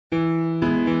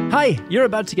Hi, you're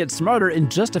about to get smarter in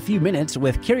just a few minutes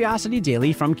with Curiosity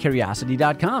Daily from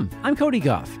Curiosity.com. I'm Cody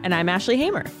Goff. And I'm Ashley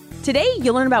Hamer. Today,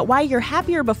 you'll learn about why you're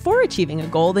happier before achieving a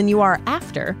goal than you are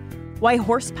after, why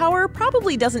horsepower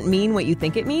probably doesn't mean what you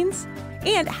think it means,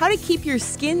 and how to keep your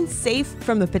skin safe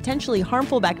from the potentially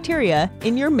harmful bacteria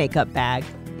in your makeup bag.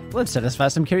 Let's satisfy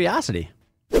some curiosity.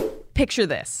 Picture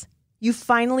this. You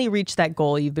finally reached that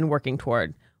goal you've been working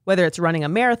toward, whether it's running a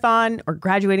marathon or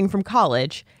graduating from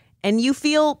college, and you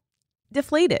feel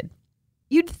deflated.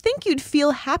 You'd think you'd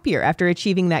feel happier after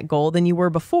achieving that goal than you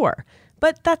were before,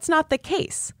 but that's not the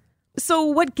case. So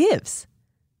what gives?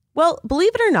 Well,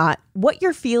 believe it or not, what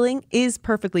you're feeling is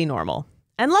perfectly normal.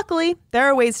 And luckily, there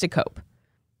are ways to cope.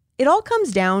 It all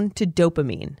comes down to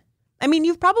dopamine. I mean,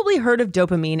 you've probably heard of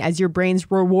dopamine as your brain's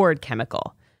reward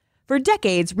chemical. For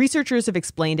decades, researchers have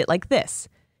explained it like this.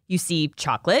 You see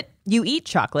chocolate, you eat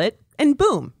chocolate, and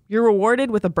boom, you're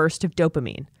rewarded with a burst of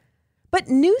dopamine. But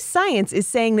new science is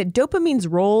saying that dopamine's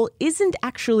role isn't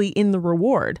actually in the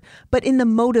reward, but in the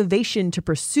motivation to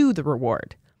pursue the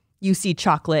reward. You see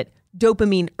chocolate,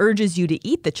 dopamine urges you to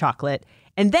eat the chocolate,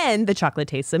 and then the chocolate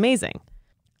tastes amazing.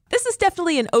 This is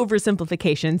definitely an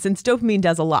oversimplification since dopamine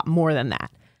does a lot more than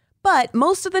that. But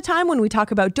most of the time when we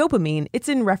talk about dopamine, it's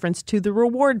in reference to the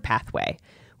reward pathway,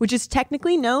 which is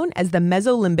technically known as the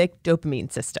mesolimbic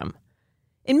dopamine system.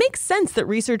 It makes sense that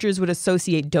researchers would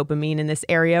associate dopamine in this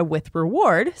area with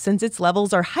reward, since its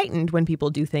levels are heightened when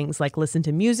people do things like listen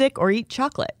to music or eat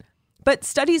chocolate. But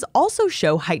studies also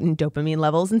show heightened dopamine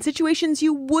levels in situations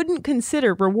you wouldn't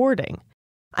consider rewarding.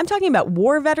 I'm talking about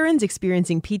war veterans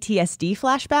experiencing PTSD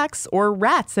flashbacks or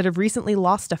rats that have recently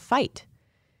lost a fight.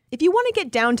 If you want to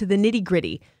get down to the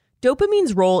nitty-gritty,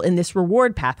 dopamine's role in this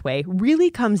reward pathway really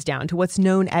comes down to what's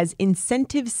known as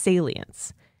incentive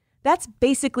salience. That's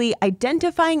basically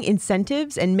identifying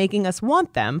incentives and making us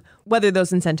want them, whether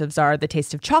those incentives are the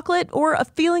taste of chocolate or a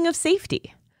feeling of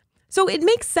safety. So it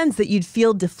makes sense that you'd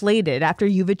feel deflated after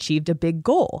you've achieved a big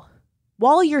goal.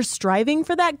 While you're striving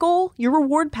for that goal, your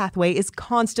reward pathway is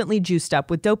constantly juiced up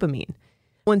with dopamine.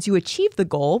 Once you achieve the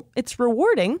goal, it's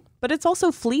rewarding, but it's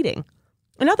also fleeting.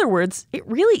 In other words, it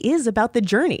really is about the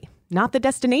journey, not the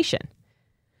destination.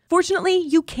 Fortunately,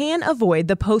 you can avoid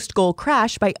the post-goal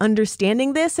crash by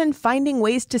understanding this and finding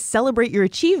ways to celebrate your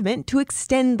achievement to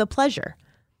extend the pleasure.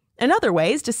 Another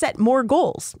way is to set more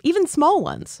goals, even small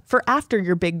ones, for after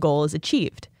your big goal is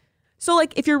achieved. So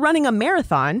like if you're running a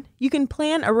marathon, you can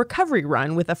plan a recovery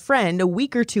run with a friend a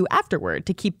week or two afterward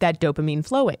to keep that dopamine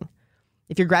flowing.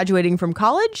 If you're graduating from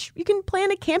college, you can plan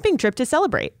a camping trip to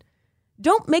celebrate.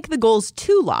 Don't make the goals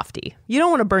too lofty. You don't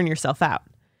want to burn yourself out.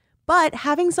 But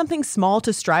having something small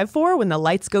to strive for when the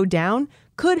lights go down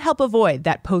could help avoid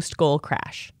that post-goal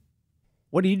crash.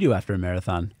 What do you do after a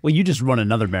marathon? Well, you just run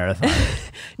another marathon.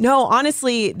 No,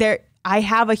 honestly, I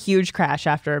have a huge crash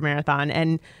after a marathon,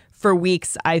 and for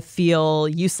weeks I feel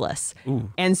useless.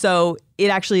 Ooh. And so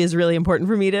it actually is really important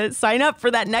for me to sign up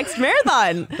for that next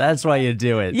marathon. That's why you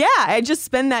do it. Yeah, I just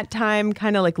spend that time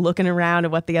kind of like looking around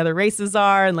at what the other races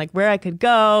are and like where I could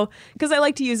go, because I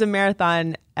like to use a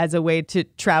marathon as a way to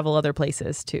travel other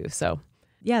places too. So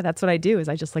yeah, that's what I do is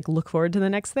I just like look forward to the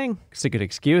next thing. It's a good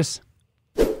excuse.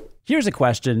 Here's a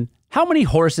question. How many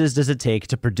horses does it take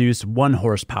to produce 1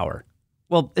 horsepower?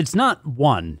 Well, it's not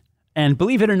 1. And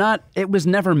believe it or not, it was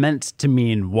never meant to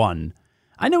mean 1.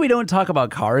 I know we don't talk about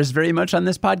cars very much on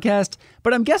this podcast,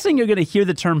 but I'm guessing you're going to hear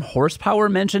the term horsepower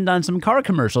mentioned on some car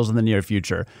commercials in the near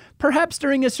future, perhaps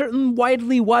during a certain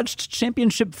widely watched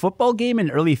championship football game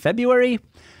in early February.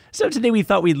 So today we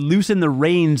thought we'd loosen the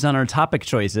reins on our topic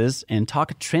choices and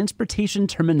talk transportation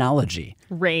terminology.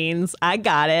 Reins, I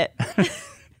got it.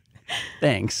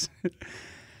 Thanks.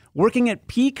 Working at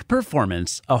peak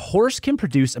performance, a horse can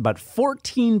produce about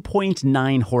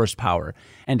 14.9 horsepower,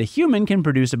 and a human can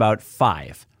produce about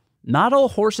 5. Not all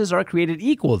horses are created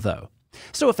equal, though.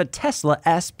 So if a Tesla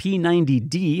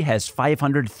SP90D has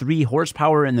 503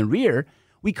 horsepower in the rear,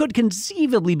 we could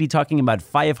conceivably be talking about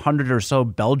 500 or so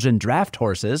Belgian draft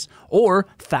horses, or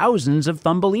thousands of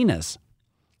Thumbelinas.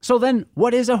 So then,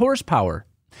 what is a horsepower?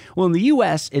 Well, in the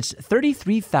US, it's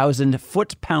 33,000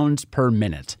 foot-pounds per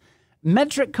minute.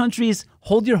 Metric countries,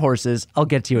 hold your horses, I'll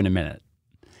get to you in a minute.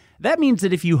 That means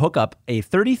that if you hook up a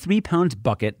 33-pound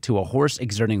bucket to a horse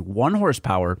exerting 1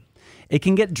 horsepower, it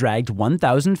can get dragged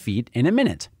 1,000 feet in a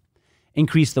minute.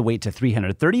 Increase the weight to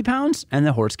 330 pounds, and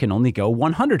the horse can only go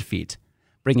 100 feet.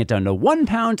 Bring it down to 1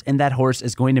 pound, and that horse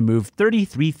is going to move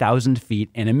 33,000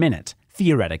 feet in a minute,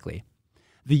 theoretically.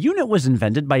 The unit was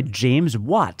invented by James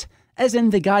Watt, as in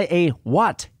the guy a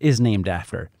Watt is named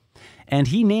after. And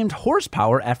he named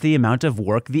horsepower after the amount of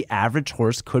work the average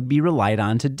horse could be relied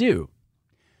on to do.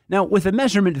 Now, with a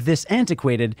measurement this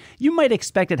antiquated, you might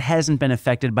expect it hasn't been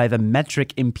affected by the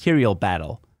metric imperial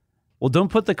battle. Well, don't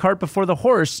put the cart before the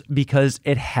horse, because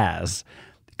it has.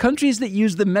 Countries that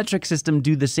use the metric system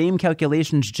do the same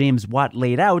calculations James Watt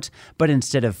laid out, but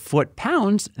instead of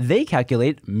foot-pounds, they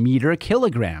calculate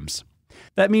meter-kilograms.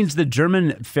 That means the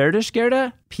German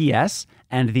Pferdestärke, PS,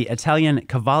 and the Italian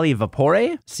Cavalli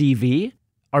Vapore, CV,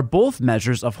 are both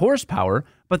measures of horsepower,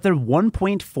 but they're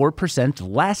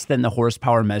 1.4% less than the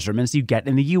horsepower measurements you get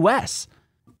in the US.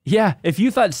 Yeah, if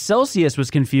you thought Celsius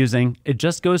was confusing, it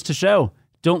just goes to show,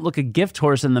 don't look a gift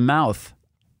horse in the mouth.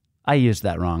 I used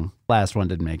that wrong. Last one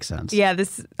didn't make sense. Yeah,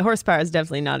 this horsepower is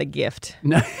definitely not a gift.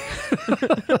 No.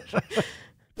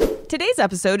 Today's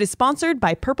episode is sponsored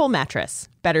by Purple Mattress.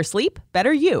 Better sleep,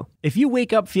 better you. If you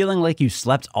wake up feeling like you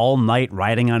slept all night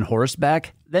riding on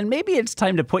horseback, then maybe it's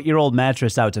time to put your old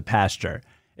mattress out to pasture.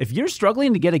 If you're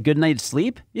struggling to get a good night's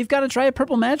sleep, you've got to try a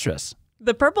Purple Mattress.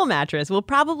 The Purple Mattress will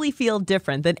probably feel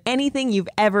different than anything you've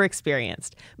ever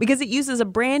experienced because it uses a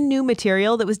brand new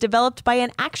material that was developed by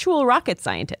an actual rocket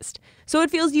scientist. So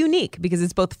it feels unique because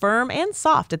it's both firm and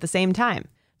soft at the same time.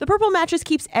 The Purple Mattress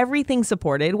keeps everything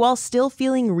supported while still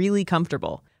feeling really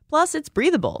comfortable. Plus, it's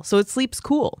breathable, so it sleeps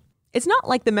cool. It's not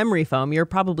like the memory foam you're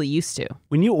probably used to.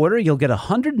 When you order, you'll get a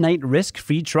 100-night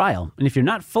risk-free trial. And if you're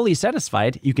not fully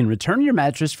satisfied, you can return your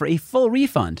mattress for a full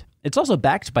refund. It's also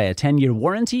backed by a 10-year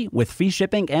warranty with free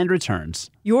shipping and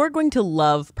returns. You're going to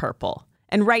love Purple.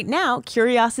 And right now,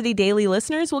 Curiosity Daily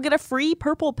listeners will get a free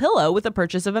Purple pillow with the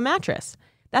purchase of a mattress.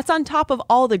 That's on top of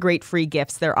all the great free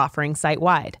gifts they're offering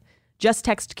site-wide. Just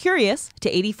text CURIOUS to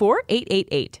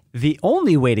 84888. The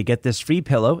only way to get this free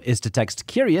pillow is to text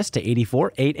CURIOUS to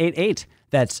 84888.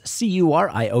 That's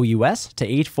CURIOUS to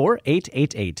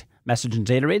 84888. Message and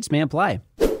data rates may apply.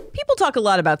 People talk a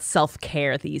lot about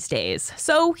self-care these days.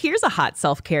 So here's a hot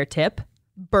self-care tip.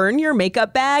 Burn your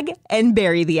makeup bag and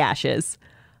bury the ashes.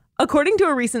 According to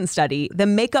a recent study, the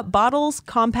makeup bottles,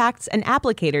 compacts, and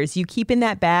applicators you keep in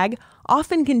that bag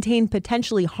often contain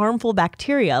potentially harmful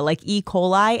bacteria like E.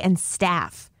 coli and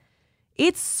staph.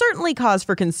 It's certainly cause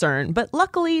for concern, but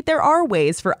luckily there are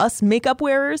ways for us makeup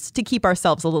wearers to keep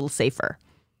ourselves a little safer.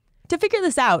 To figure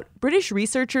this out, British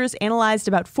researchers analyzed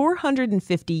about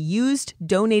 450 used,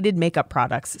 donated makeup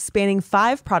products spanning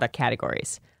 5 product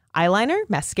categories: eyeliner,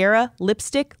 mascara,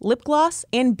 lipstick, lip gloss,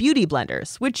 and beauty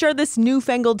blenders, which are this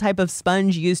newfangled type of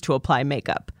sponge used to apply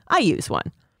makeup. I use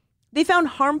one. They found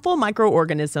harmful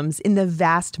microorganisms in the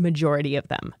vast majority of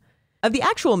them. Of the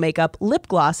actual makeup, lip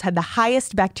gloss had the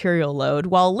highest bacterial load,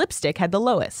 while lipstick had the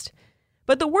lowest.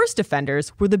 But the worst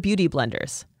offenders were the beauty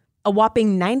blenders. A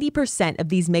whopping 90% of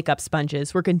these makeup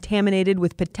sponges were contaminated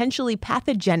with potentially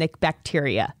pathogenic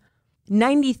bacteria.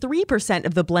 93%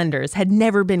 of the blenders had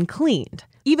never been cleaned,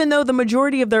 even though the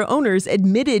majority of their owners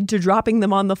admitted to dropping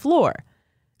them on the floor.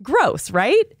 Gross,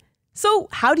 right? So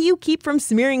how do you keep from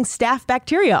smearing staph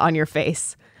bacteria on your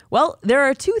face? Well, there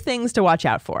are 2 things to watch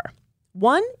out for.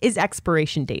 One is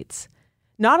expiration dates.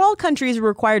 Not all countries are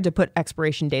required to put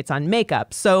expiration dates on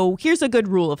makeup, so here's a good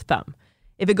rule of thumb.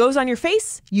 If it goes on your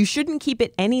face, you shouldn't keep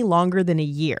it any longer than a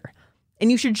year. And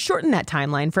you should shorten that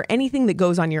timeline for anything that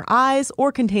goes on your eyes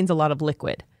or contains a lot of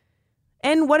liquid.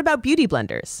 And what about beauty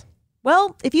blenders?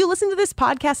 Well, if you listen to this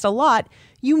podcast a lot,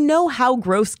 you know how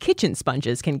gross kitchen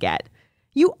sponges can get.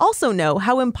 You also know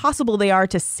how impossible they are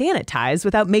to sanitize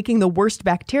without making the worst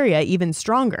bacteria even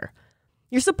stronger.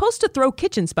 You're supposed to throw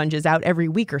kitchen sponges out every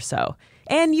week or so,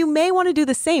 and you may want to do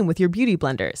the same with your beauty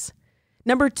blenders.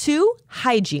 Number 2,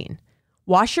 hygiene.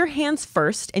 Wash your hands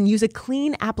first and use a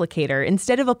clean applicator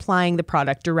instead of applying the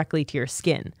product directly to your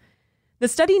skin. The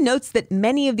study notes that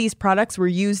many of these products were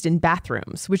used in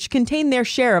bathrooms, which contain their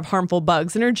share of harmful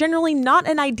bugs and are generally not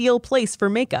an ideal place for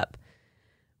makeup.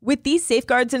 With these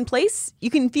safeguards in place, you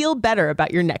can feel better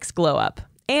about your next glow up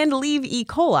and leave E.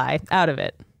 coli out of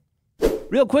it.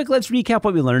 Real quick, let's recap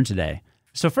what we learned today.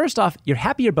 So first off, you're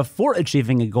happier before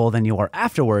achieving a goal than you are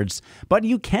afterwards, but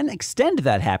you can extend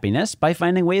that happiness by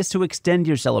finding ways to extend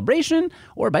your celebration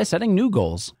or by setting new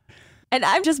goals. And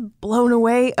I'm just blown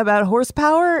away about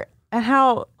horsepower and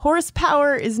how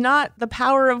horsepower is not the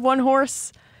power of one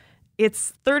horse.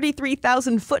 It's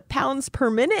 33,000 foot-pounds per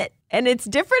minute, and it's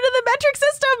different in the metric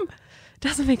system.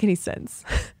 Doesn't make any sense.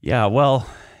 Yeah, well,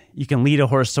 you can lead a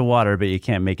horse to water, but you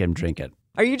can't make him drink it.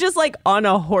 Are you just like on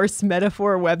a horse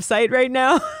metaphor website right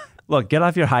now? Look, get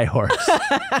off your high horse.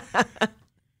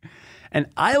 And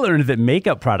I learned that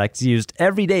makeup products used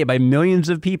every day by millions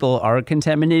of people are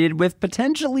contaminated with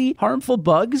potentially harmful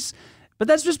bugs, but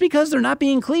that's just because they're not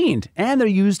being cleaned and they're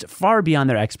used far beyond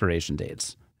their expiration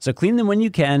dates. So clean them when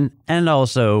you can, and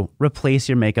also replace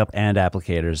your makeup and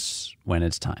applicators when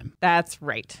it's time. That's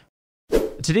right.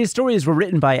 Today's stories were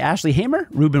written by Ashley Hamer,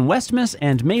 Ruben Westmus,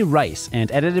 and May Rice,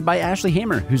 and edited by Ashley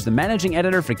Hamer, who's the managing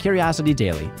editor for Curiosity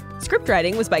Daily. Script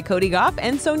writing was by Cody Goff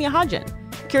and Sonia Hodgen.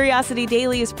 Curiosity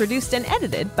Daily is produced and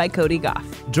edited by Cody Goff.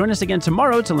 Join us again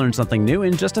tomorrow to learn something new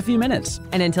in just a few minutes.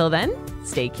 And until then,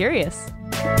 stay curious.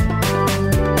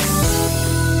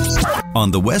 On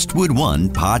the Westwood One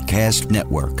Podcast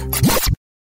Network.